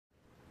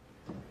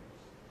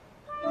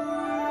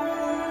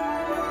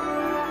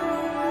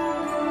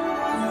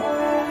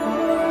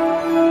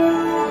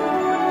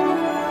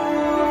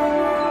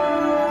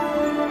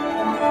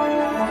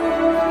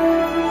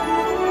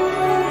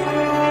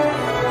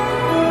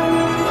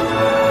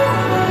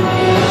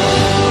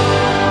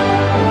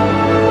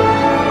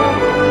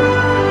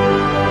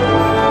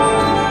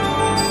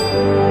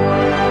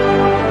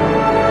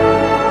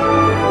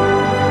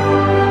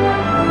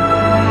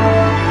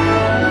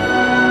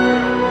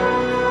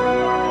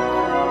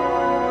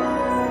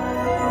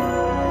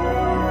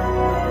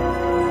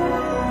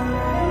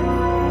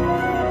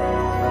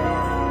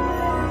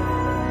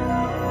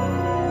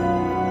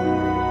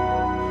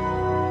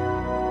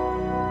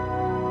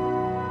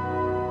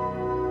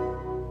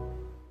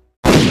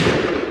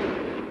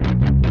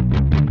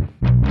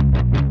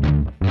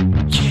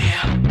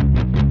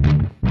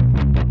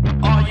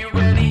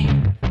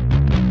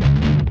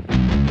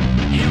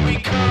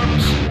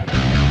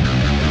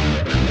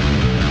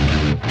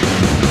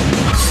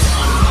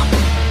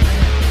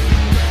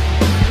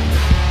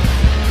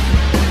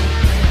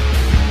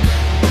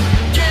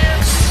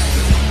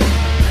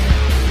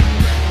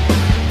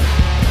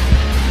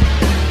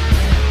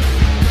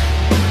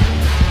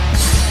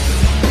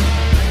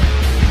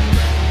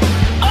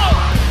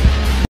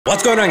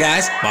What's going on,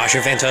 guys?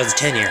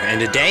 MonsterFan2010 here, and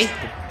today,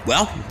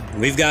 well,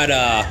 we've got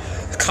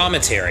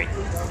commentary,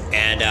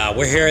 and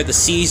we're here at the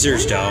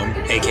Caesars Dome,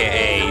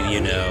 aka,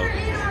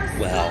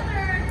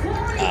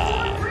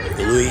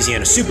 the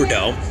Louisiana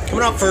Superdome.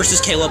 Coming up first is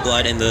Caleb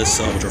Blood and the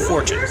Soldier of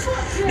Fortune.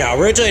 Now,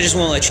 originally, I just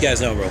want to let you guys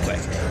know real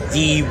quick.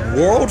 The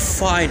World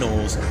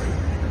Finals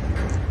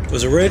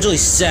was originally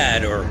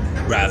said, or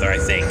rather, I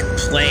think,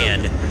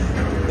 planned.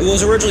 It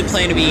was originally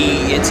planned to be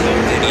its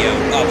own video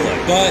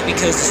upload, but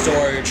because the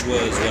storage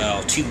was,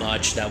 well, too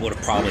much, that would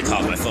have probably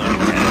caused my phone to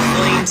get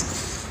flames,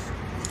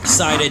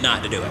 decided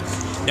not to do it.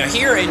 Now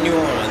here in New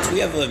Orleans, we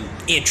have an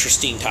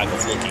interesting type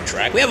of looking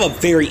track. We have a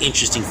very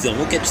interesting film.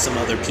 We'll get to some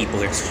other people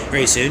here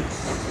very soon.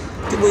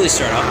 Good really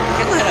start off.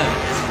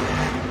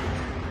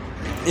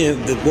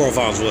 The World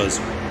Finals was,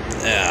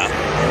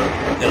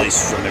 at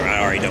least from there, I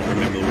already don't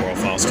remember the World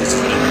Finals because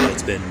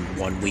it's been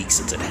 1 week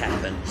since it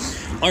happened.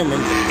 I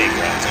remember the big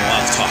ones and a lot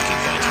of talking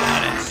points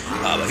about it.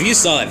 But if you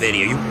saw that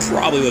video, you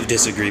probably would have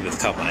disagreed with a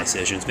couple of my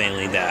decisions,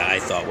 mainly that I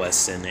thought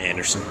Weston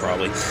Anderson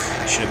probably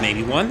should have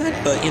maybe won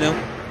that, but,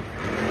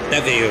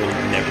 that video will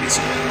never be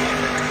seen.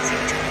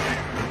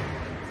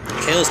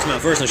 Kayla's come out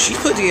first, and she's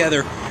put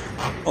together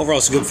overall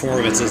some good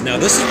performances. Now,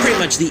 this is pretty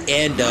much the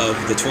end of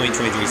the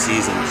 2023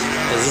 season.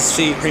 This is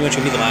pretty much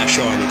going to be the last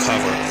show I will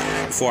cover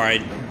before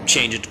I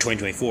change it to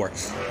 2024.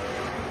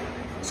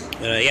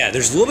 Yeah,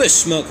 there's a little bit of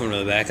smoke from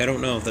the back. I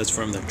don't know if that's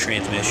from the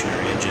transmission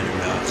or engine or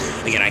not.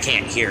 Again, I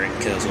can't hear it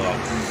because, well,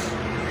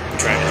 I'm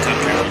trying to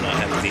contract and not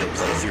have the video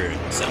play through.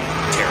 It sounds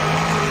terrible.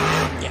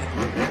 Yeah.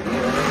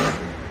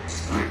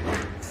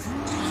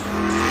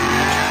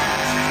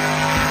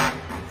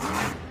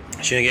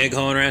 Shouldn't get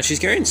going around. She's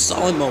carrying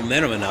solid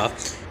momentum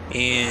enough,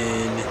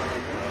 and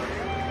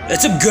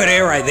that's some good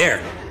air right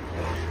there.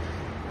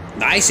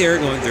 Nice air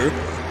going through.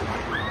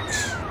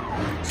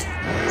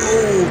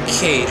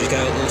 Okay, just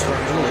got a little spark.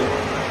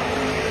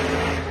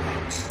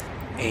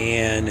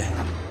 And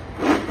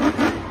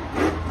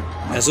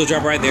that's a little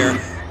drop right there.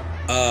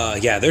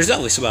 Yeah, there's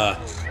definitely some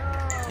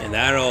and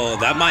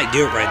that might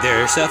do it right there.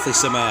 There's definitely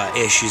some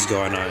issues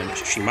going on.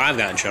 She might have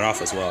gotten shut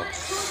off as well.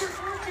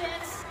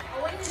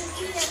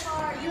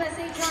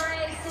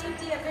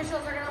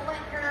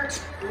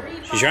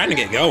 She's trying to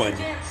get going.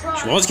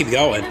 She wants to keep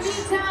going.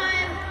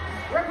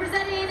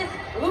 Representing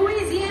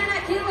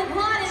Louisiana, Caleb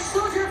Blood and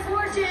Soldier of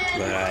Fortune.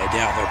 But I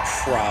doubt they're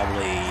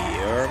probably,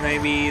 or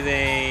maybe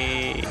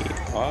they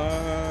are.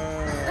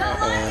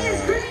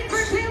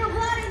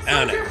 I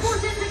don't know.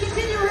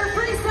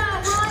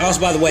 Also,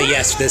 by the way,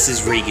 yes, this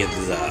is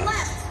Regan's.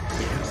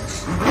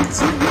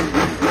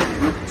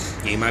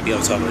 Yeah, you might be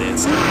able to tell by the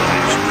inside.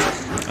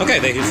 Okay,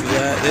 thank you for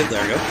that.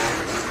 There we go.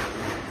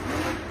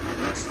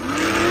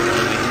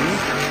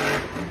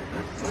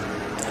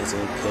 That's a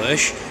little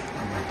push.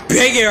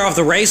 Big air off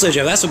the race lane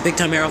jump. That's a big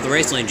time air off the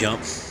race lane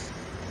jump.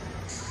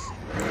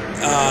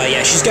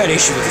 Yeah, she's got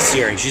issues with the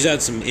steering. She's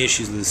had some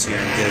issues with the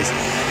steering because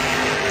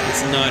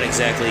it's not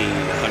exactly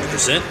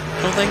 100%,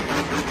 I don't think.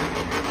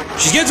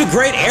 She's getting some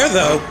great air,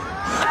 though.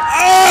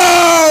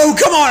 Oh,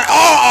 come on.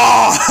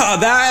 Oh,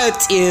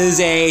 that is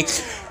a...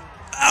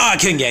 Oh, I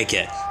couldn't get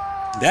it.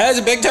 That is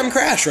a big-time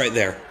crash right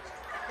there.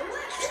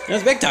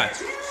 That's big time.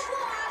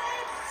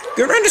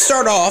 Good run to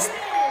start off.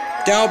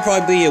 That'll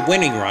probably be a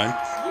winning run.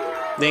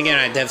 Then again,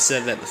 I'd have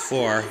said that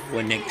before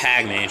when Nick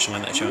Pag managed to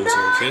win that show in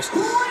Syracuse.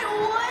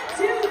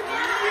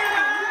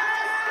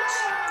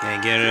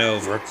 And get it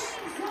over.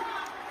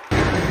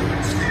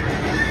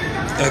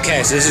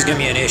 Okay, so this is going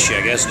to be an issue.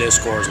 I guess those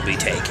scores will be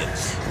taken,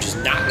 which is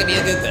not going to be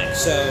a good thing.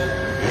 So,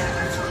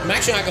 I'm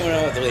actually not going to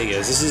know what the league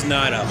is. This is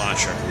not a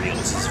Monster Real.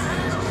 This is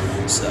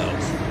so,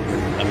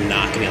 I'm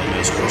not going to be able to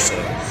know scores. So,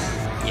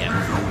 yeah,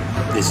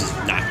 this is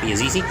not going to be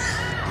as easy.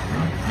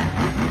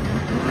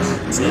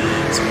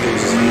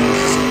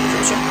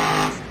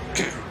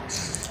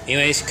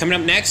 Anyways, coming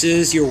up next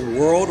is your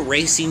World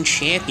Racing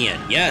Champion.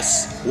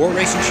 Yes, World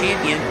Racing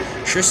Champion,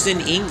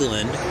 Tristan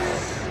England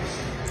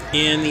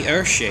in the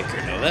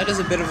Earthshaker. Now, that is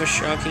a bit of a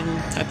shocking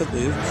type of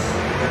move.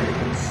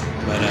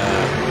 But,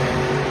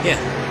 yeah.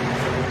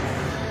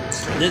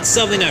 And it's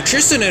something now.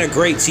 Tristan had a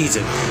great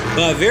season,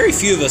 but very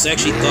few of us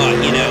actually thought,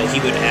 he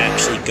would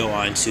actually go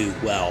on to,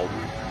 well,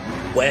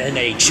 win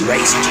a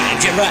racing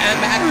championship. But that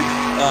mattered.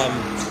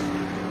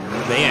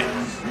 But yeah,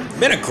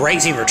 been a great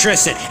team for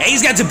Tristan. And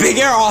he's got some big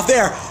air off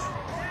there.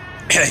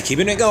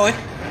 Keeping it going.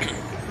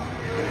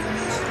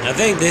 I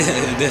think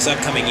this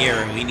upcoming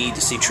year, we need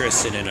to see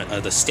Tristan in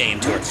the Stadium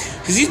Tour.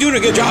 Because he's doing a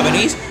good job, and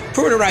he's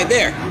proving it right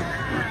there.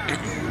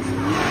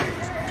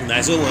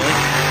 Nice little Willie.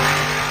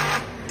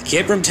 The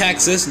kid from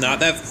Texas,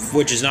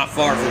 which is not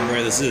far from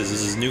where this is.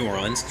 This is New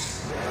Orleans.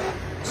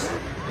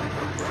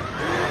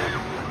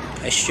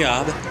 Nice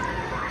job.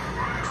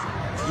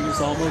 He was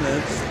all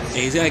momentum. And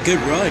he's got a good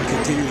run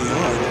continuing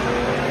on.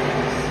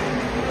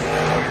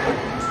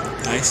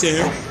 Nice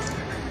air.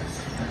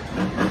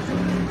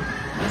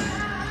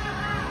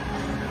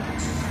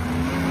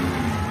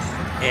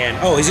 And,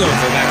 he's going to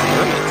go back to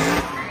Irving.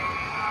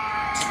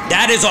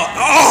 That is a...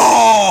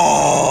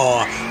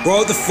 Oh!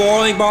 Broke the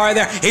 4-link bar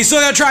there. He's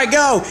still gonna try to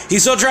go.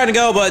 He's still trying to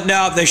go, but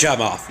no, they shut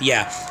him off.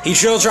 Yeah, he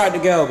still tried to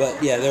go,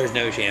 but yeah, there's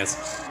no chance.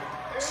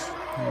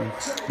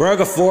 Broke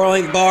a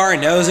 4-link bar,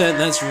 knows it, and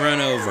that's run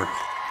over.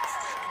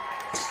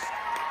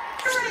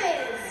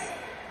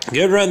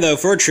 Good run though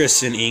for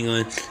Tristan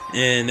England,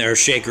 and or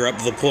Shaker up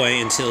to the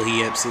point until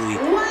he absolutely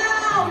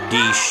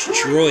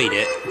destroyed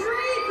it.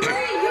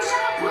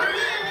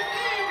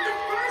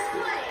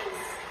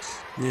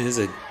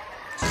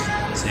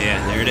 So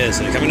yeah, there it is.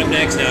 So coming up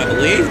next now, I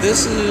believe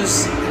this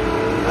is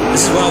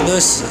well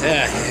this.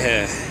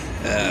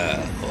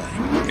 Boy.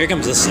 Here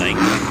comes this thing.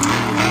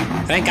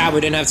 Thank God we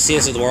didn't have to see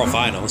this at the World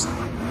Finals.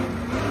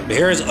 But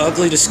here is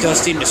ugly,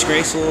 disgusting,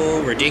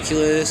 disgraceful,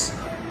 ridiculous.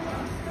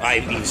 I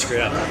even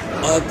screwed up.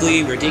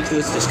 Ugly,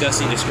 ridiculous,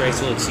 disgusting,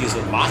 disgraceful, excuse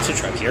of monster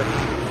truck here.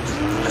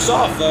 I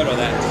saw a photo of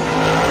that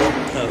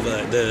of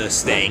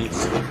this thing,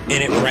 and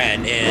it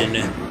ran,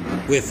 and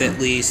with at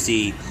least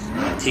the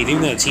teeth,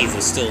 even though the teeth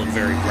was still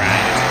very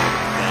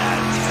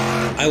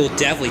bad, I will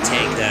definitely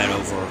take that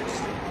over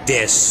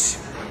this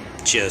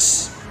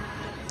just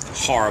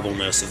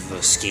horribleness of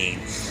the scheme.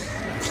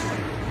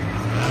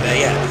 But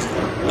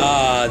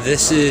yeah,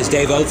 this is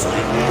Dave Oakley.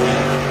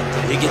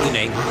 I did get the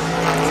name.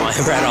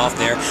 Flying right off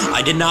there.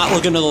 I did not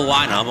look into the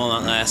lineup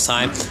on that last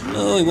time.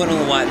 Oh, he went on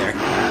the line there.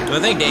 So I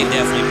think Dave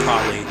definitely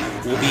probably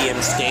will be in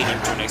the stadium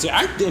for next year.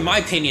 In my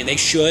opinion, they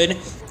should.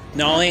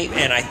 Not only do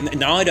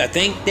I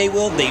think they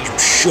will, they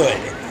should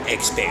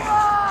expand.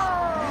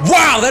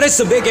 Wow, that is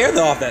some big air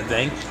though off that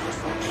thing.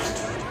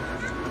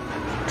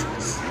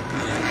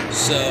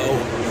 So,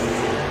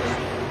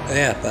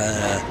 yeah,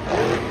 but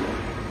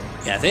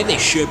yeah, I think they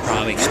should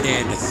probably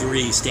expand to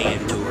 3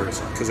 stadium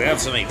tours because they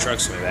have so many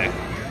trucks coming back.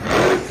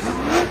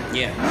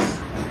 Yeah.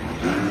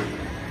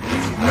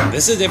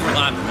 This is a different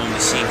line from what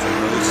we've seen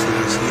from Road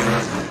Series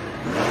here.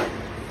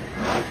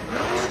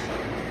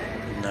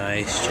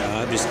 Nice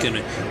job. Just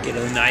gonna get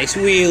a nice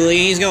wheelie.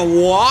 He's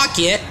gonna walk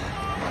it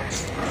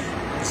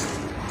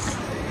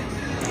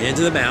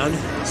into the mound.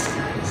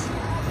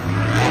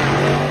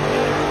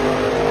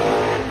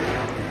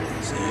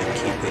 So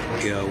keep it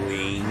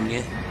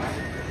going.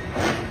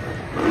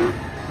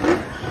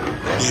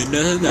 And a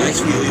nice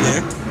wheelie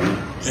there.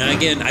 And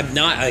again,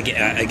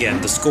 again,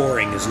 the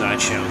scoring is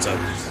not shown, so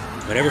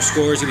whatever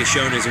score is going to be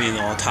shown is going to be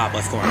in the top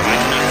left corner. If I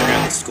cannot figure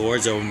out the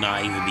scores, there will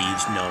not even be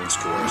known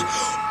scores.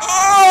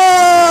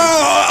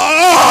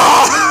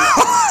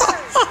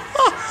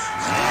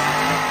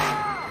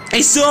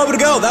 He's still able to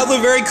go. That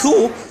looked very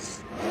cool.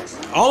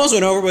 Almost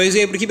went over, but he's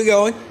able to keep it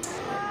going.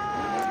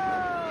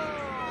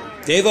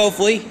 Dave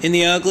Oakley in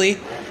the ugly,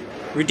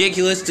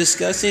 ridiculous,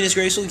 disgusting,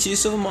 disgraceful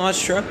excuse of a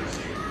monster truck.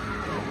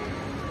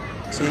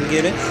 He's going to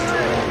get it.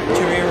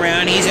 Turning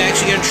around, he's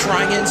actually going to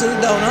try and get into the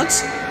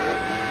donuts.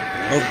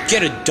 Or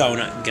get a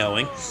donut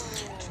going.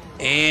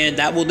 And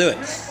that will do it.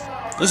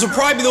 This will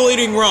probably be the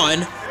leading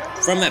run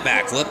from that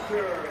backflip.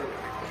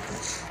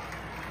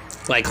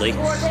 Likely.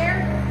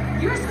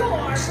 Your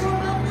score for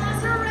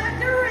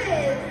Velociraptor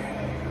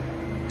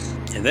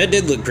is... And that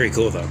did look pretty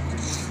cool, though.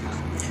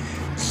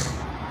 Still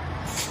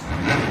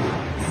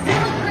a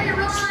great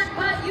run,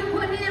 but you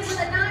put in with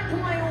a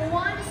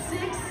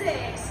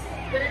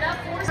 9.166. Good enough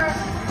for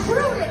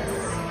Brutus.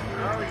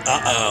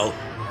 Uh-oh.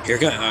 Here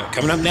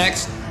coming up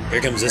next,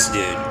 here comes this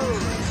dude.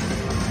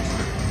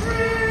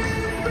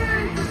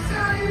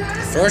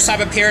 First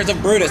time appearance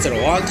of Brutus in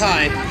a long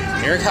time.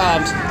 Here it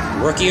comes.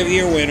 Rookie of the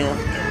Year winner.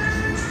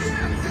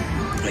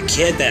 A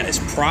kid that is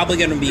probably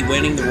going to be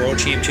winning the World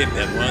Championship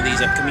in one of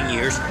these upcoming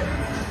years.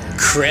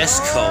 Chris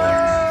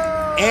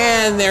Kohler.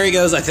 And there he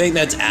goes. I think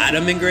that's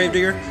Adam in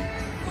Gravedigger.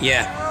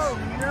 Yeah.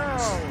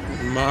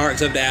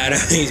 Marks up to Adam.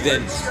 He's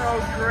been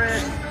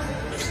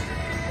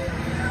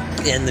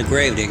in the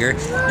Gravedigger.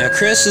 Now,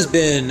 Chris has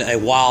been a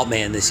wild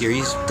man this year.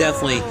 He's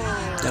definitely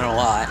done a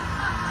lot.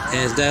 And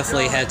has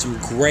definitely had some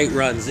great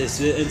runs.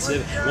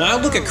 When I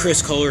look at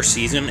Chris Kohler's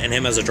season and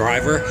him as a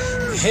driver,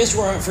 his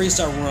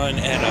freestyle run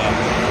at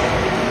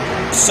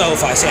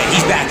SoFi Stadium,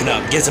 he's backing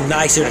up, gets him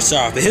nice here to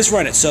start off, but his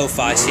run at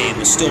SoFi Stadium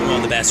was still one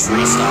of the best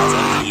freestyles of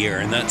the year,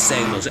 and that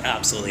stadium was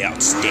absolutely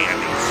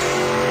outstanding.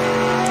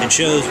 And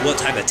shows what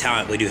type of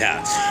talent we do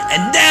have.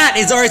 And that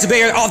is Ari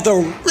Sabayer off the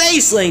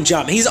race lane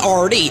jump. He's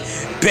already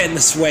bent the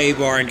sway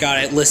bar and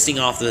got it listing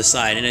off to the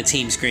side in a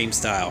Team Scream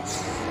style.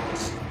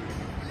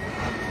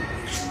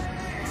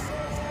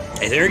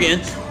 Hey, there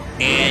again,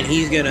 and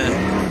he's gonna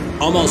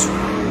almost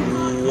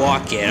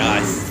walk it. I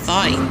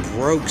thought he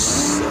broke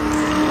something.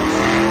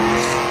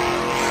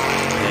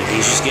 And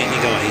he's just getting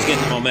it going. He's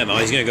getting the momentum. Oh,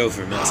 he's gonna go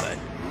for a outside.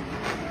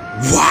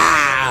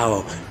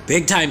 Wow!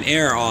 Big time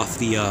air off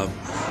the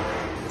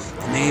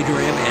major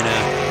ramp, and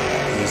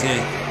he's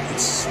gonna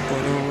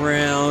spin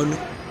around.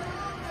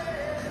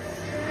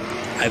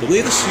 I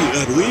believe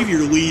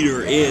your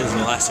leader is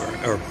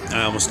Velociraptor, or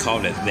I almost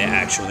called it the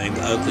actual name,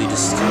 the ugly,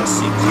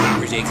 disgusting,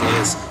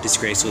 ridiculous,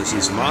 disgraceful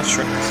excuse of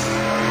monster.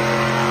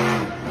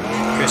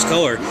 Chris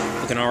Kohler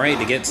looking alright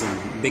to get some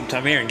big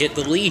time air and get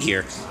the lead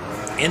here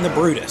in the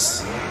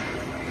Brutus.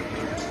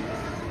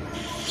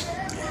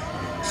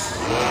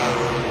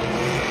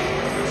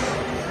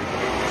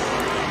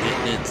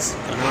 It's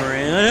coming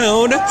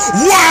around.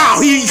 Wow!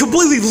 He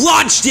completely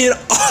launched it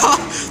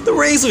off the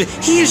race limit.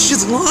 He is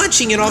just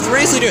launching it off the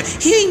race limit.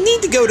 He didn't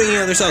need to go to any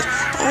other cells.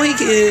 All he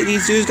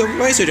needs to do is go for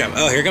race jump.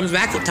 Oh, here comes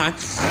backflip time.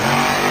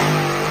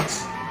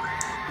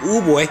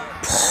 Oh boy.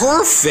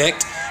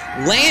 Perfect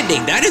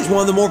landing. That is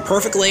one of the more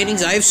perfect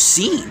landings I've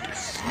seen.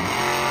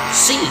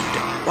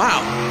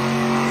 Wow.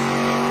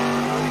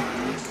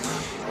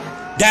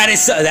 That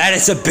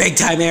is a big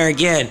time air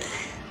again.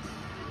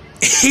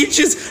 He's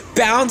just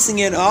bouncing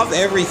it off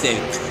everything.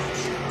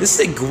 This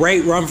is a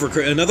great run for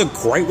another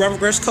great run for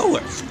Chris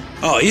Kohler.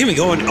 Oh, he's gonna be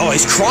going. Oh,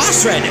 he's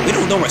cross-threading. We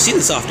don't see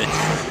this often.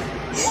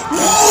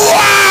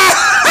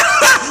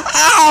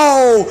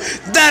 Ow!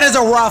 That is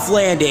a rough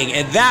landing,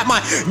 and that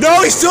might.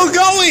 No, he's still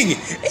going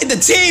in the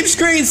team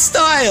screen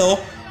style.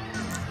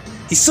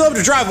 He still have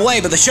to drive away,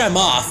 but they shut him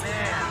off.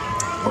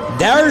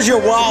 There's your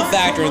wow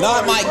factor.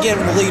 That might get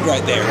him the lead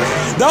right there.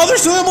 No,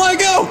 there's still one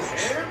to go.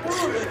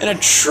 And a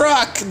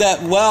truck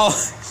that, well,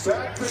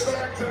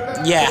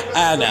 yeah,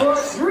 I don't know.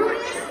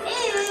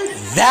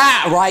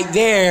 That right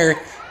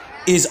there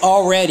is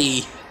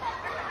already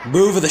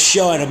move of the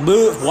show and a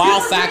wow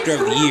factor of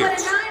the year.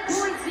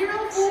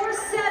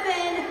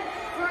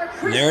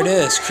 And there it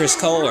is, Chris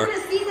Kohler.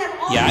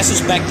 Yeah, I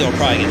suspect they'll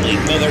probably get the lead,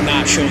 though they're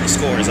not showing the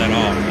scores at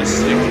all. This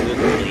is the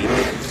lead.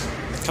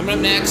 Coming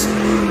up next,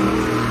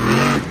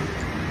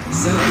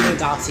 Xavier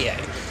Gauthier,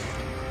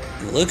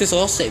 Lucas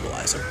Oil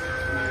Stabilizer.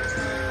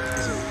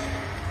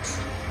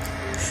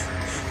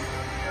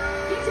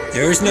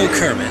 There's no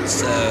Kermit,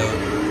 so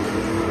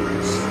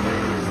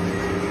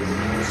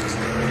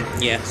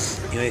yeah.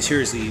 Anyways,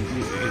 seriously,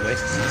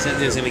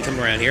 Cynthia's gonna be coming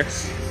around here.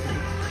 She's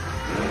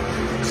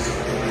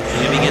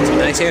gonna be getting some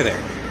nice hair there.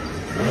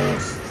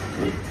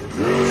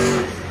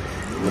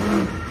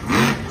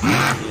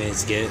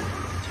 Let's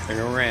turn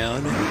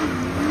around.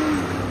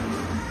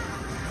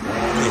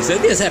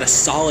 Cynthia's had a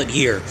solid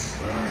year.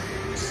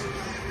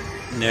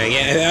 No,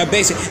 yeah,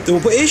 basically,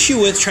 the issue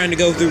with trying to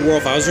go through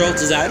World Finals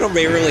results is that I don't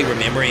really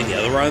remember any of the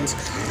other runs,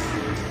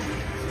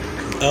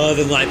 other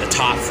than like the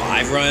top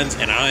 5 runs,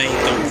 and I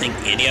don't think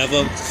any of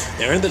them.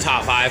 They're in the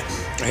top 5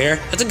 right here.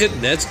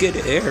 That's good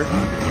air.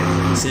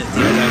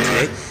 Cynthia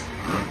today.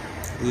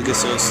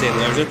 Lucas Oil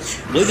Stabilizer.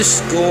 I believe the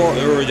score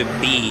or the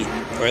B,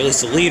 or at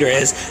least the leader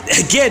is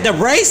again the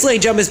race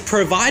lane jump is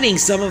providing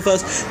some of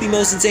us the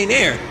most insane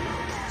air.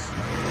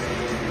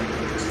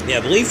 Yeah,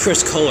 I believe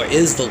Chris Kohler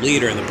is the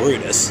leader in the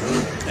Brutus.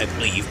 I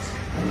believe.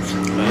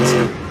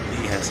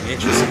 He has some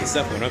interesting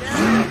stuff going on.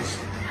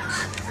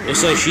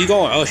 Looks like she's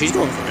going. Oh, she's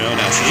going for. No,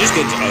 she's just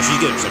getting. Oh, she's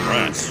getting some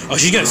run. Oh,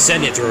 she's gonna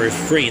send it through her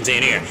free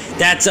insane air.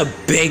 That's a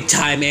big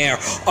time air.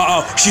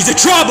 Uh-oh, she's in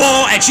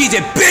trouble, and she's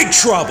in big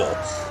trouble.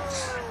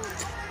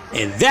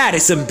 And that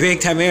is some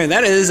big time air, and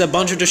that is a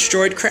bunch of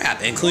destroyed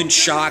crap, including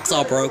shocks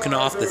all broken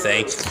off the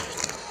thing.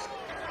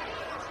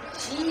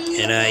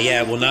 And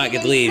yeah, will not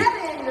get the lead.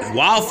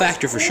 Wow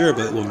factor for sure,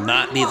 but it will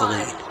not be the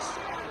lead.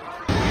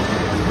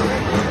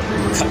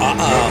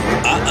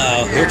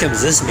 Here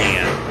comes this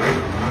man.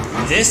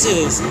 This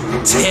is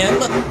Tim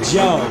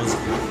Jones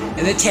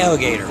and the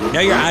Tailgater.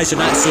 Now your eyes are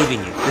not saving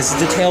you. This is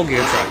the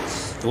Tailgater truck.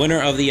 The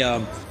winner of the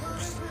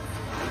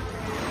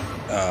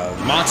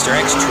Monster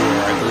X Tour,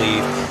 I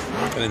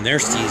believe, in their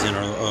season,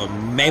 or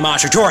May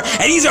Monster Tour.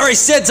 And he's already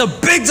said some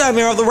big time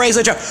there of the race.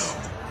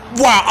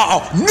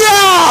 Wow,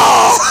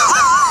 no!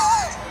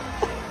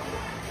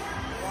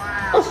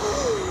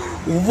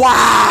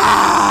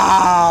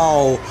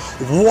 Wow!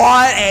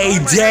 What a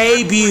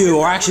debut!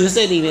 Or actually, this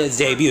isn't even his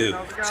debut.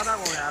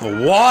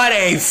 What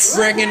a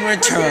friggin'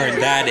 return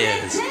that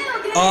is.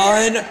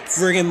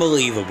 Unfriggin'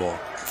 believable.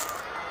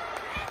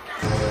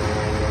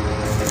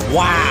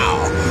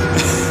 Wow!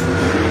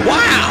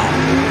 Wow!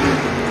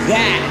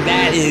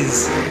 That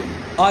is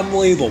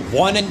unbelievable.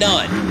 One and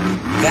done.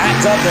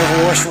 That's up there for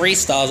the worst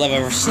race styles I've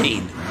ever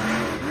seen.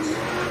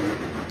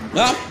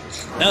 Well,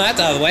 now that's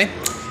out of the way.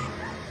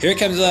 Here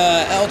comes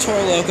El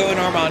Toro Loco and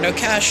Armando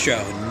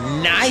Castro.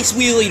 Nice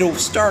wheelie to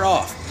start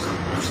off.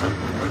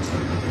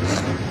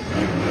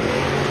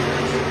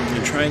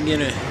 And try and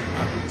get a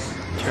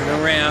turn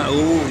around.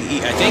 Oh,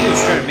 I think he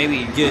was trying to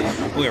maybe get,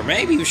 or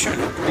maybe he was trying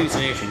to produce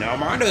an issue. Now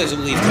Armando is, I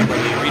believe, coming from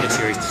the Arena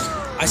Series.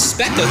 I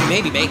suspect that he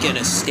may be making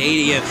a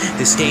Stadium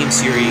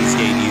Series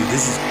debut.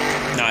 This is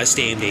not a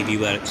Stadium debut,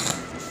 but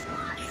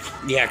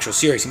the actual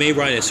series. He may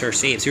run his first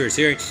Stadium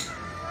Series.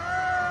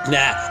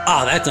 Nah.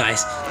 Oh, that's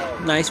nice.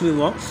 Nice move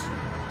on.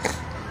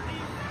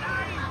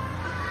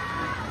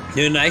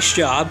 Did a nice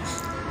job.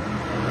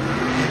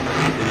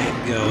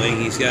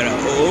 Going. He's got a.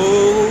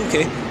 Oh,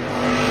 okay.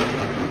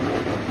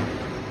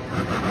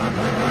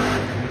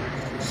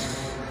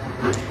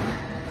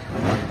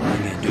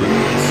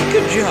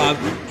 Good job.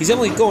 He's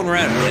only going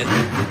around a bit.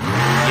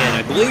 Again,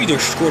 I believe their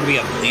score to be,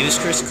 I believe, is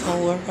Chris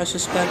Kohler, I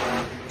suspect.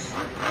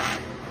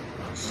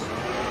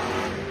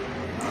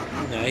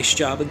 Nice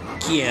job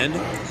again.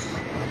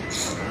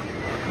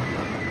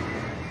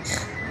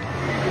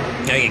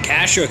 Now, again,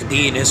 Castro could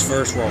be in his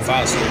first World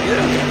Finals.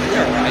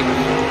 Yeah, alright.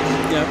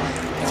 Yeah,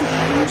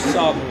 that's a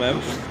solid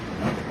move.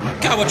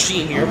 Got what you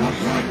see here.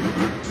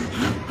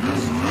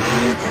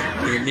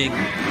 Nick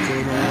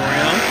going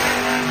around.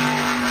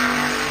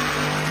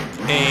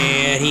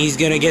 And he's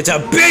gonna get to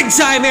big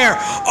time air.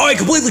 Oh, he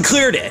completely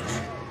cleared it.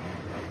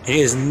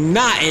 He does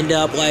not end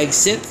up like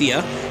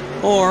Cynthia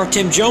or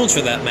Tim Jones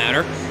for that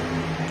matter.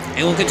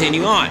 And we'll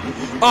continue on.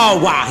 Oh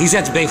wow, he's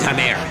got the big time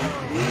air.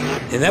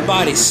 And that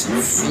body's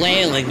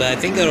flailing, but I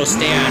think it'll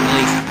stay on at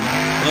least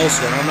most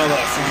of it. I don't know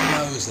about front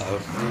nose though.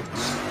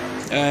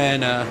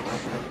 And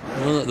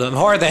one of the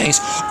hard things.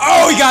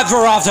 Oh, he got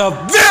thrown off to a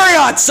very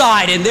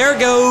outside, and there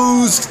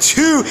goes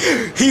two.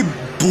 He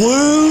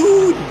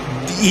blew.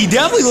 He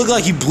definitely looked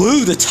like he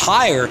blew the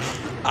tire.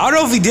 I don't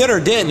know if he did or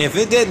didn't. If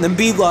it didn't, then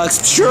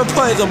B-Blocks sure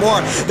played some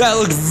more. That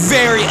looked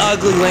very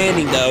ugly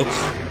landing though.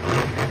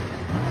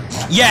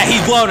 Yeah,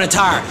 he's blowing a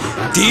tire.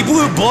 He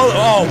blow.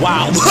 Oh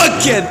wow!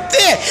 Look at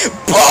this.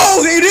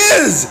 Both. It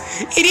is.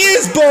 It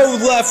is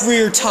both left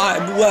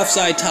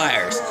side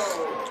tires.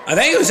 I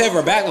think it was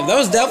ever back. That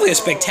was definitely a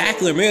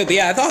spectacular move. But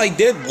yeah, I thought he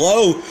did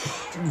blow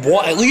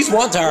at least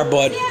one tire,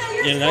 but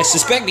and I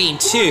suspect being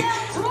two.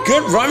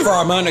 Good run for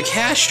Armando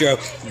Castro.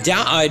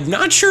 Down. I'm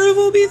not sure it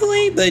will be the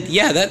lead, but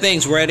yeah, that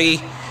thing's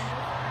ready.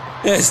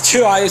 It's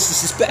two. I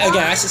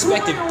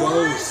suspected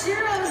both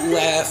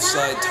left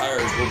side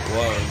tires were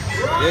blown.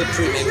 Good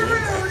pre-make.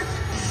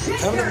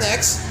 Coming up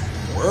next,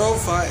 World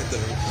Fight.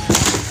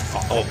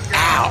 Oh,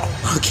 ow!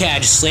 Okay, I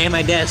just slammed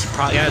my desk.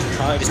 Probably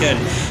just got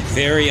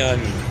very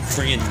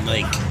friggin'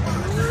 like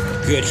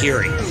good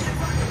hearing.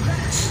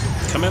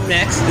 Coming up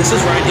next, this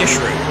is Ryan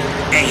Dishru,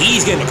 and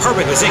he's getting a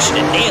perfect position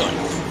to nail it.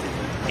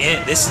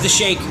 And this is the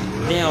shake.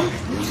 Now,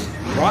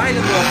 Ryan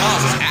in the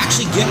Rojas is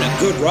actually getting a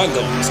good run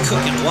going. He's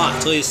cooking a lot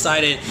until he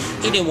decided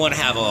he didn't want to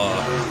have a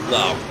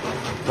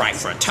right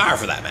front tire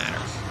for that matter.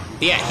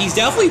 But yeah, he's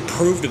definitely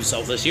proved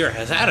himself this year.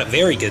 Has had a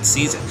very good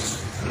season.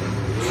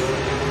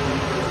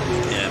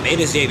 Made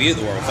his debut at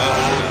the World Finals.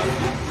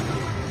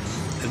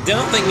 I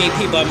don't think many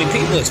people. I mean,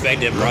 people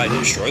expected him probably to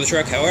destroy the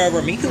truck.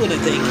 However, people didn't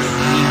think he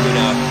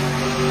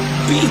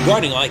would be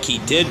running like he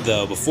did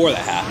though before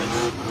that happened.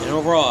 And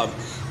overall,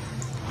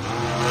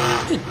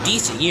 a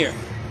decent year.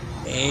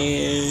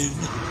 And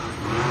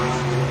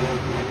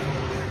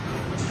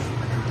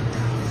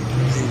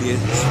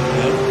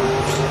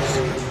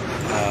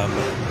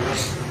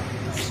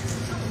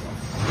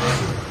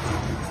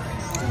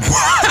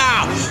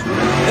wow!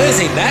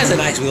 That is a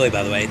nice wheelie,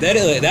 by the way.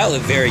 That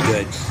looked very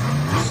good.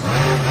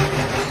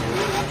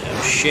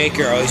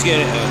 Shaker. Oh, he's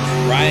getting.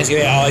 Ryan's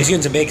getting. Oh, he's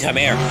getting some big time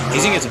air.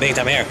 He's gonna get some big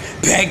time air.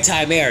 Big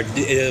time air.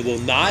 It will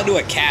not do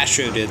what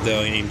Castro did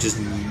though, and just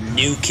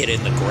nuke it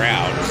in the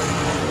ground,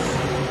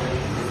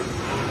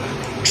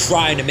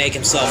 trying to make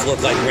himself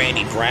look like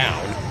Randy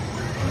Brown.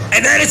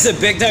 And then it's a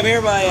big time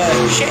air by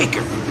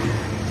Shaker.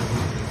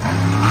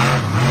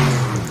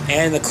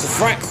 And the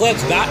front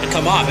clip's about to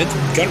come off.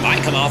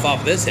 Might come off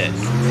of this hit.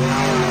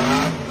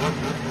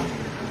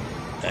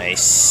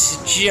 Nice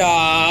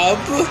job.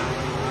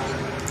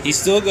 He's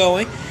still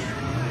going.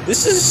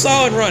 This is a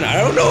solid run. I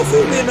don't know if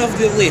it'll be enough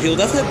to lead. He'll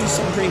definitely do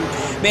something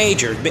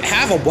major.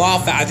 Have a wow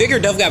factor. I think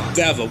he'll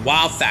definitely have a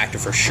wow factor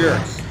for sure.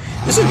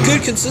 This is a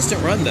good,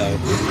 consistent run, though.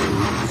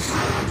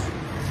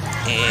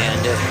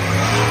 And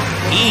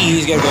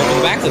he's going to go for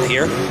the backflip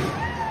here.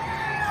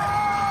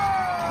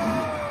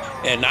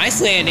 And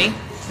nice landing.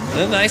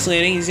 Another nice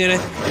landing. He's going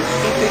to keep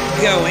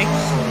it going.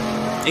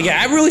 Again,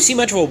 I don't really see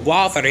much of a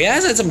wow factor. He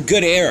has had some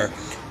good air.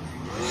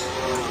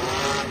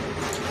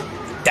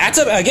 That's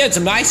again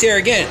some nice air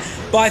again,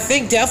 but I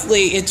think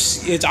definitely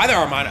it's either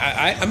Armando.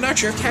 I'm not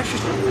sure if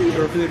Castro's in the lead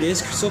or who it is,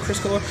 still Chris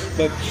Kohler,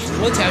 but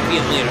let's have to be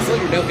in the lead. I feel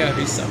like we're going to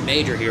do something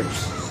major here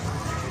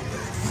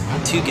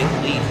to get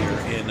the lead here,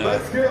 and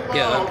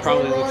yeah, that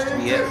probably looks to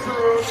be it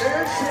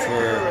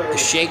for the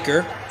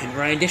Shaker and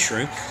Ryan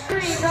Dishru.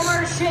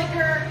 $3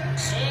 Shaker,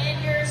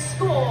 and your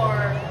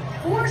score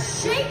for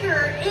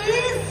Shaker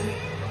is.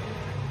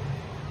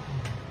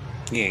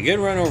 Yeah, good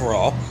run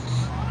overall.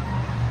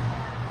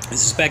 I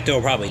suspect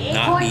it'll probably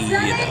not be, the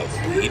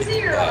lead,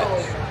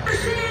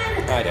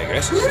 but I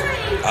digress.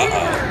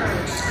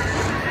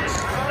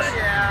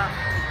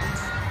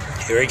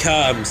 Here he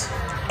comes.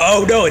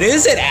 Oh no, it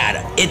isn't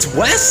Adam. It's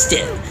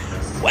Weston.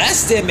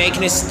 Weston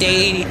making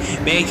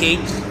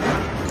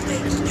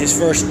his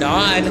first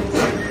non-World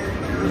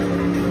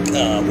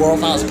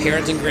Finals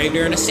appearance engraved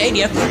during a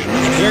stadium.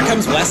 And here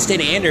comes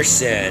Weston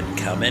Anderson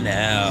coming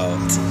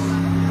out.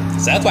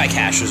 So that's why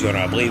Cash was going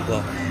on, I believe.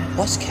 Well,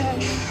 what's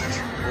Cash?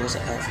 What was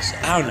it, Elvis?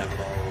 I don't know.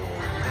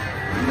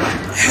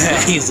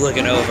 He's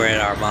looking over at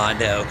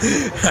Armando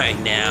right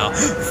now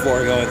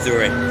before going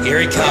through it. Here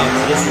he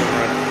comes.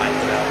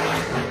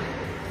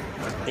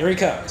 Here he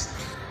comes.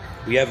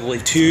 We have, I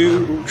believe,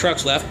 2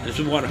 trucks left. This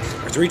is 1 or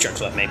 3 trucks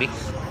left, maybe.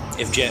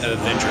 If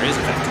Venture is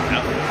effective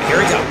now.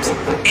 Here he comes.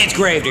 It's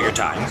Gravedigger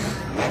time.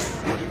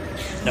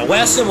 Now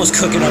Weston was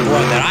cooking up a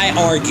run that I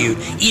argued,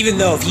 even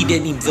though if he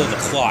didn't even fill the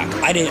clock,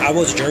 I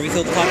wasn't sure if he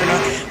filled the clock or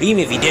not, but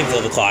even if he didn't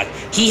fill the clock,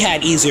 he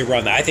had easily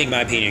run that I think, in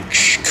my opinion,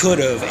 could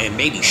have and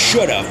maybe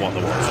should have won the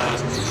World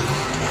Finals.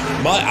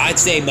 But I'd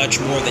say much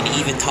more than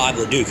even Todd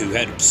LeDuc, who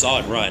had a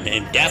solid run,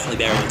 and definitely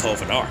better than Cole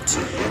Fenarts.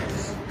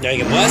 Now you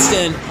get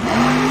Weston,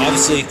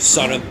 obviously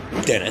son of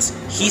Dennis.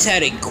 He's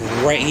had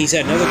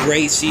another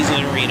great season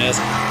in arenas,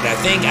 and I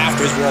think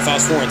after his World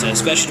Finals performance, and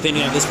especially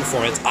depending on this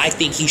performance, I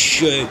think he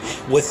should,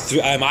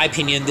 in my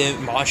opinion, that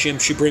Mashim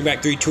should bring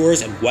back 3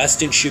 tours, and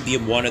Weston should be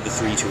in one of the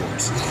 3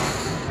 tours.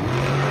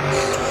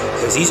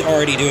 Because he's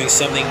already doing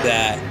something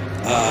that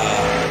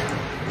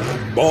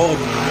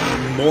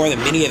more than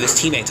many of his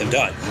teammates have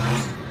done.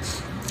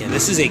 And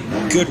this is a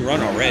good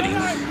run already.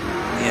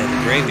 And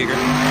the Gravedigger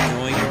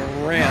going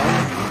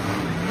around.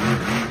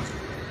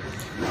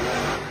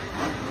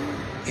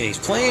 And he's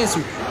playing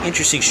some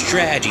interesting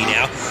strategy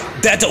now.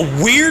 That's a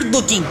weird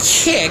looking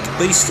kick,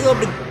 but he's still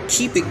able to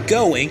keep it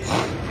going.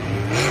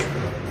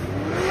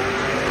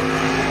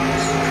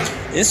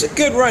 It's a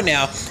good run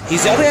now.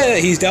 He's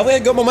definitely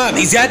had good momentum.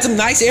 He's had some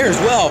nice air as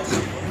well.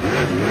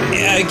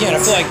 And again, I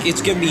feel like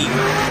it's going to be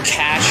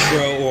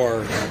Castro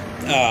or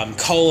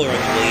Kohler in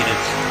the lead.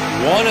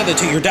 And one of the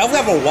two, you're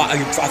definitely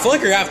have I feel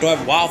like you're going to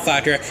have a wild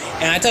factor.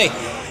 And I tell you,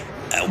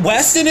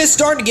 Weston is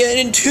starting to get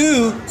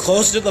into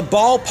close to the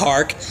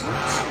ballpark.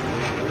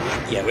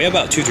 Yeah, we have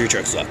about 2-3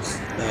 trucks left.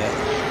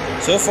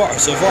 So far,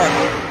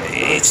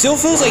 it still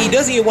feels like he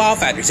doesn't get wild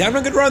factor. He's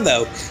having a good run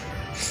though.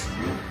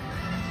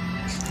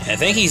 I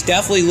think he's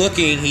definitely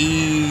looking.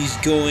 He's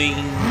going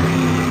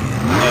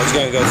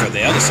to go for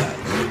the other side.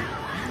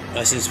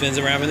 Weston spins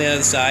around from the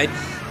other side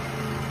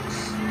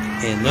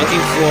and looking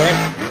for it.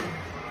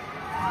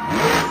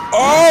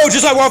 Oh,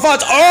 just like World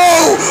Finals.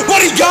 Oh,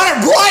 but he got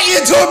it right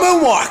into a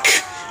moonwalk.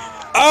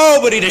 Oh,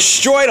 but he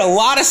destroyed a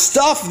lot of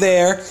stuff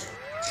there.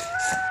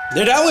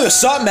 There definitely was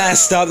something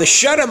messed up. They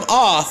shut him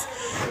off.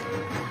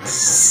 Let's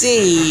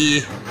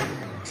see.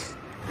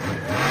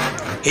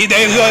 They're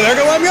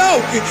gonna let him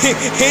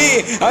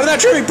go. I'm not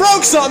sure he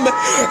broke something.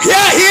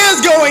 Yeah, he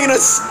is going in a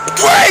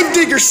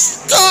Gravedigger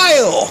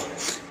style.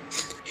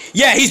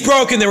 Yeah, he's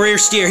broken the rear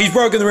steer.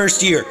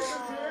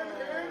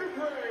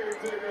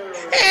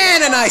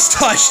 And a nice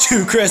touch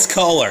to Chris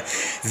Kohler.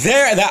 He's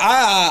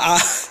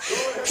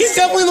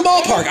definitely in the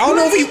ballpark. I don't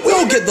know if he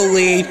will get the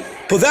lead,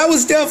 but that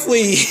was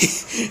definitely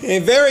a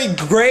very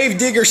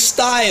Gravedigger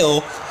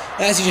style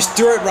as he just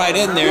threw it right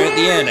in there at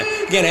the end.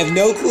 Again, I have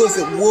no clue if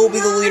it will be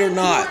the lead or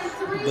not,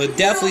 but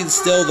definitely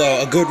still,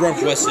 though, a good run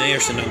for Weston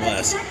Anderson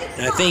nonetheless.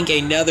 And I think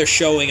another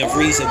showing of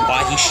reason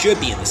why he should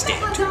be in the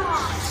stand.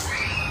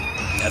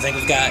 I think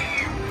we've got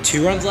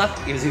 2 runs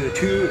left. It was either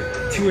 2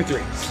 or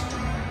 3.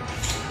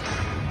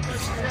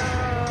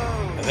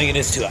 I think it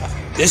is 2 left.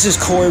 This is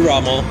Corey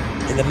Rummel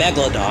in the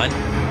Megalodon.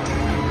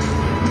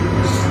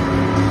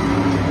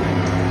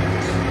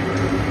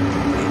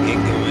 Get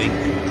going.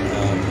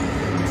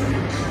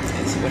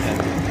 Let's see what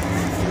happens.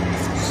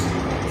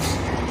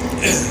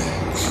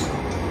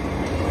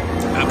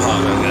 I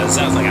apologize. It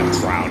sounds like I'm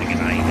drowning in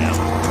night now,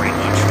 pretty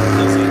much.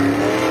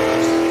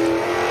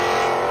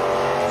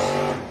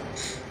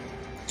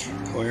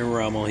 Corey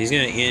Rummel, he's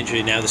going to injure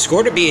it. Now, the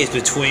score to be is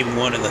between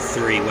one of the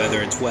 3,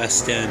 whether it's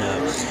Weston,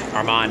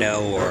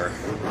 Armando, or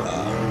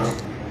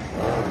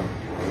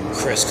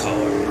Chris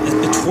Kohler. It's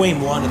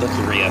between one of the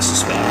 3, I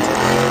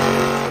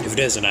suspect. If it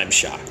isn't, I'm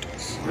shocked.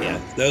 Yeah,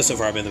 those so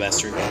far have been the best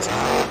 3 runs.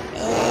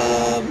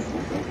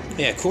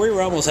 Yeah, Corey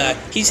Rummel's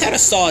he's had a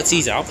solid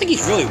season. I don't think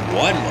he's really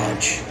won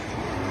much.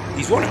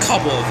 He's won a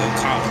couple of the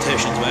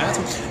competitions, man.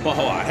 Well,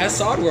 hold on. Has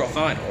solid World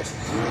Finals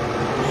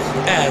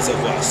as of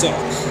what I saw.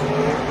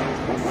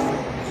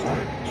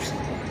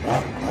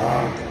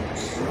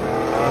 He's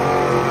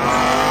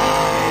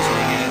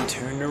gonna get it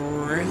turned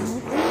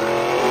around.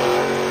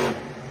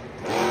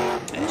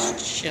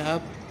 Nice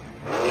job.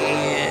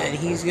 And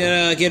he's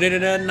gonna get it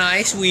in a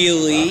nice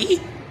wheelie.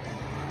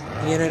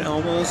 Get it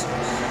almost.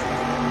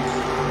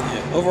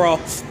 Yeah, overall,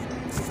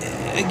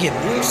 again,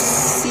 we'll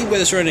see where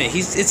this run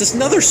is. It's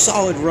another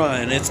solid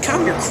run. It's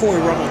kind of your Corey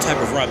Rummel type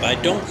of run, but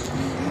I don't.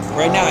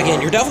 Right now,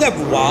 again, you're definitely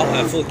have wild.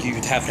 I feel like you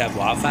have to have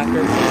wild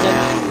factor.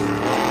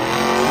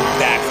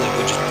 Backflip,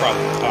 which is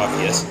probably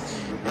obvious.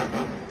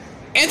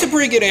 And it's a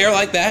pretty good air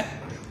like that.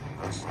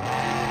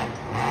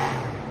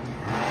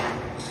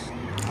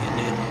 Getting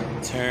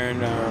it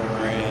turned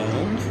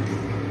around.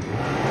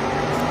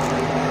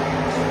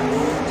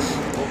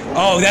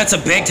 Oh, that's a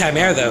big time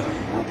air though.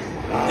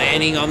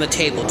 Landing on the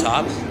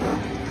tabletop.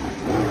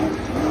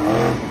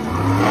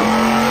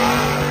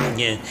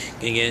 Yeah,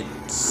 gonna get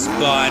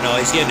spun. Oh,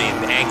 he's getting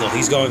an angle.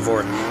 He's going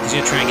for it. He's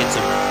gonna try and get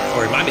some,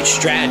 or he might be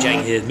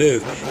strategizing his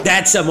move.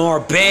 That's some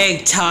more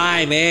big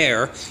time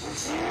air.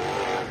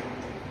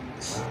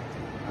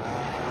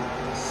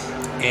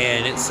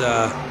 And it's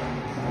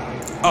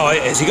oh,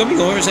 is he gonna be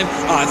going for the same?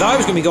 Oh, I thought he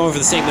was gonna be going for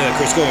the same move that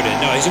Chris Kohler did.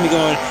 No, he's gonna be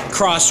going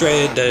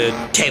cross-threaded to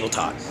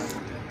tabletop.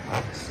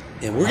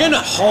 And we're gonna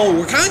hold.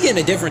 We're kind of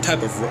getting a bit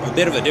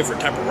of a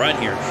different type of run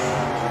here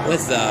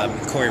with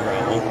Corey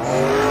Rummel.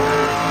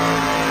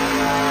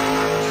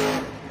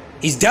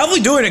 He's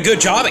definitely doing a good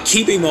job at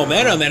keeping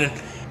momentum, and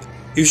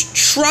he was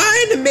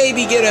trying to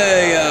maybe get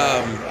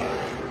a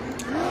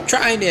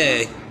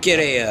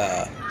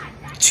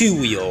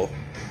two-wheel.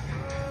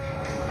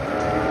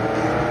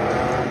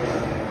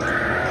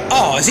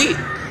 Oh, is he?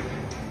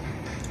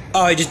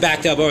 Oh, he just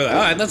backed up over there.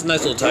 Alright, that's a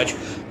nice little touch.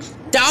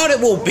 Doubt it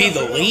will be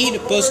the lead,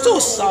 but still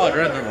a solid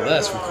run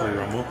nonetheless from Corey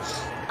Rumble.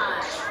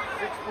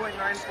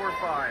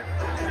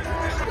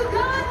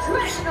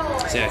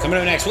 6.945. So yeah, coming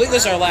up next, I believe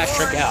this is our last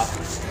trick out.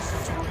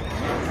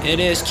 It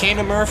is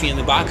Cannon Murphy in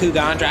the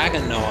Bakugan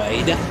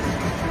Dragonoid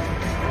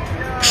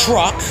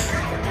truck.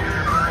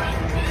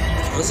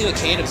 Let's see what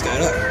Cannon's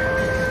got up.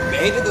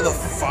 Made it to the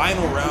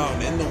final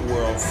round in the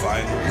World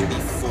Final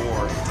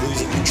before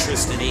losing to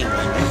Tristan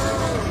England.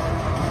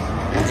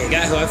 A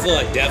guy who I feel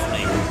like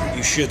definitely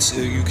you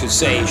could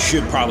say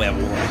should probably have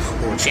a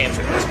world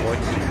championship at this point.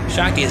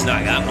 Shakti has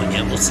not got one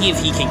yet. We'll see if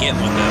he can get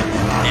one though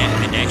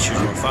in next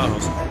year's World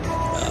Finals.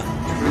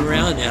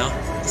 Around now.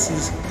 This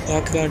is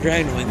Bakugan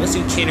Dragonoid. Let's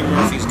see what Cannon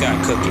Murphy's got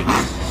cooking.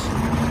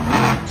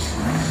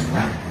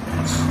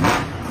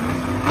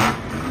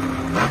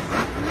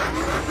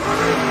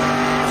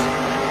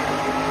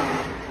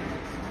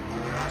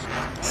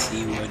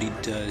 See what he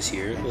does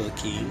here.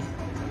 Looking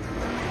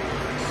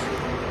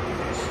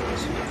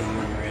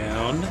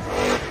around.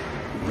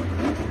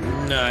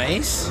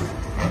 Nice.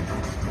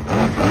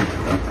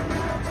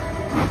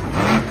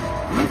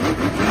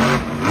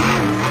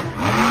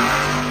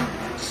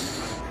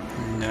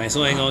 Nice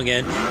little angle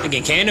again.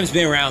 Again, Cannon's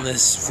been around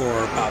this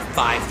for about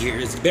 5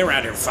 years. Been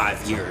around here for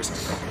 5 years.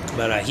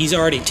 But he's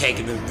already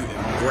taken the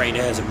reign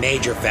as a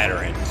major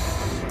veteran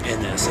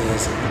in this.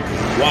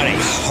 What a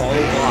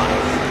whole lot.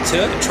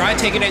 So, tried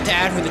taking it to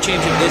Ad for the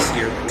championship this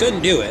year.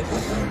 Couldn't do it.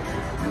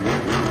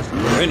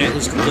 It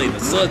was complete,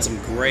 but still had some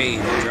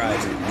great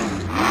drives.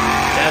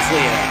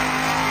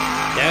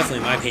 Definitely,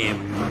 in my opinion,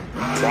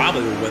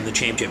 probably will win the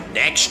championship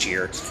next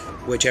year,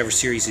 whichever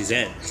series he's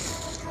in.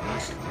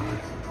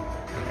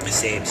 The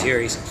same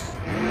series.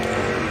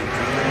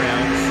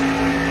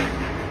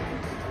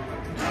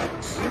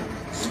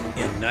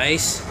 Yeah,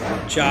 nice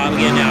job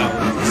again. Now,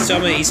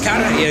 he's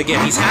kind of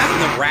again. He's having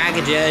the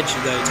ragged edge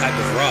though type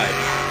of run,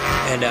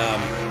 and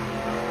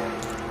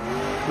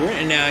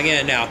now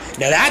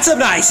that's a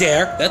nice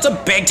air. That's a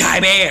big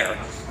time air.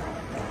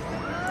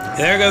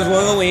 There goes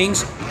one of the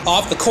wings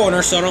off the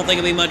corner, so I don't think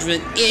it'll be much of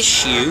an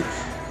issue.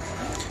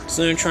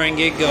 So I'm gonna try and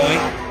get going.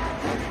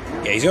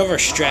 Yeah, he's over a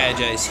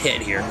strategized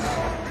hit here.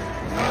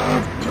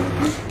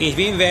 He's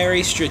being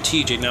very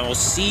strategic. Now we'll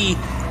see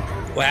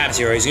what happens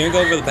here. He's gonna go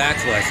over the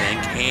backflip, I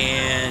think,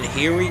 and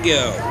here we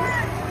go.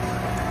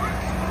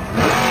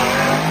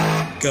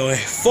 Going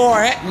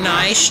for it.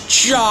 Nice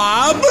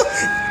job.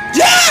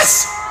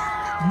 Yes!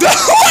 The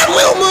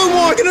hard-wheel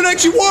moonwalk, and it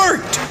actually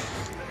worked!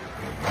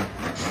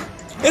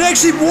 It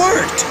actually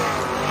worked!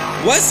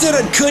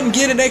 Weston couldn't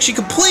get it actually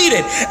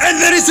completed,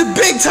 and then it's a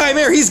big-time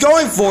air. He's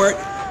going for it.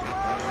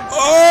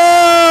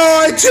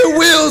 Oh, at 2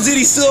 wheels, and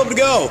he's still able to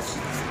go.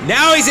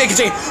 Now he's in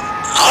control.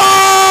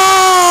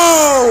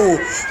 Oh!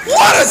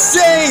 What a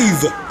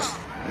save!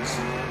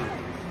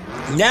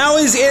 Now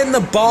he's in the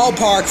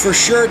ballpark for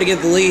sure to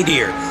get the lead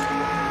here.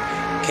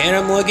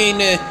 Cannon looking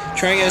to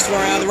try and get us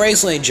around the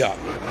race lane jump.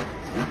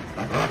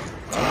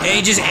 And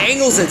he just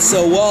angles it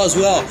so well as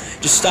well.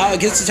 Just stop,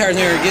 gets the tires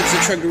there, gets the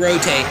truck to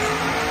rotate.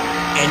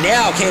 And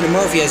now Cannon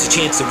Murphy has a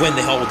chance to win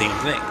the whole damn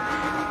thing.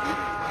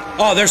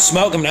 Oh, they're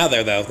smoking out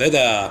there though. They're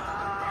the...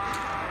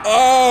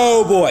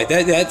 Oh boy,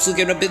 that's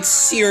looking a bit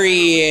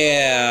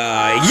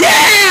serious.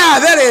 Yeah,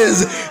 that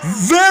is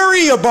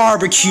very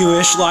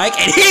barbecue-ish like.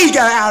 And he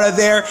got out of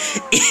there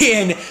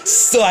in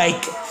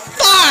like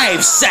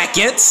 5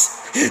 seconds.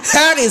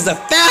 That is the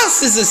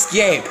fastest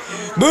escape.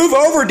 Move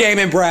over,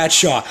 Damon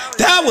Bradshaw.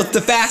 That was the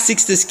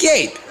fastest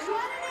escape.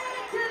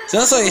 So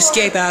that's like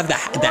escape out of the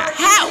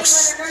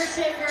house.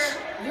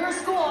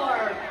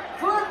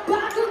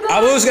 I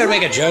was going to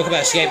make a joke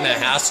about escaping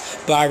that house,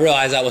 but I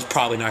realized that was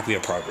probably not going to be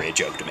an appropriate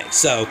joke to make.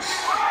 So,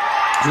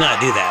 not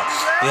do that.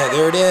 Yeah,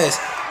 there it is.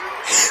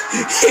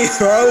 He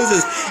throws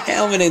his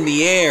helmet in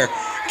the air.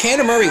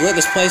 Cannon Murphy lit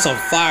this place on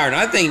fire, and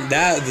I think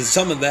that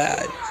some of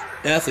that,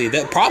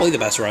 definitely, probably the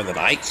best run of the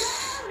night.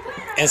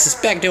 And I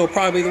suspect it will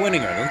probably be the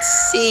winning run.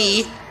 Let's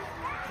see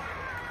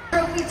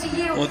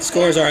what the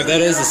scores are. If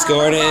that is the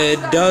score, and it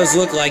does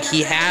look like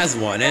he has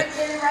won it.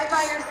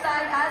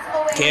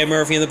 Cannon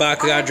Murphy in the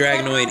Bakugan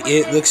Dragonoid.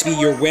 It looks to be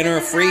your winner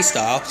of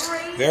freestyle.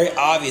 Very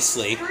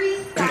obviously,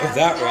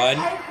 that run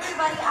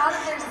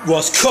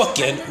was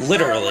cooking,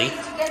 literally.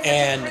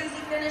 And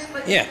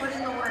yeah,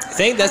 I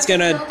think that's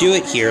gonna do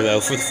it here though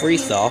for the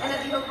freestyle.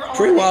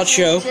 Pretty wild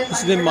show.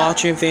 This has been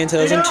Macho Fan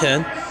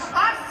 2010.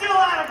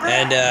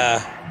 And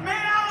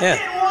yeah,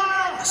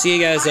 see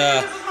you guys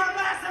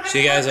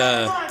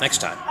next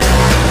time.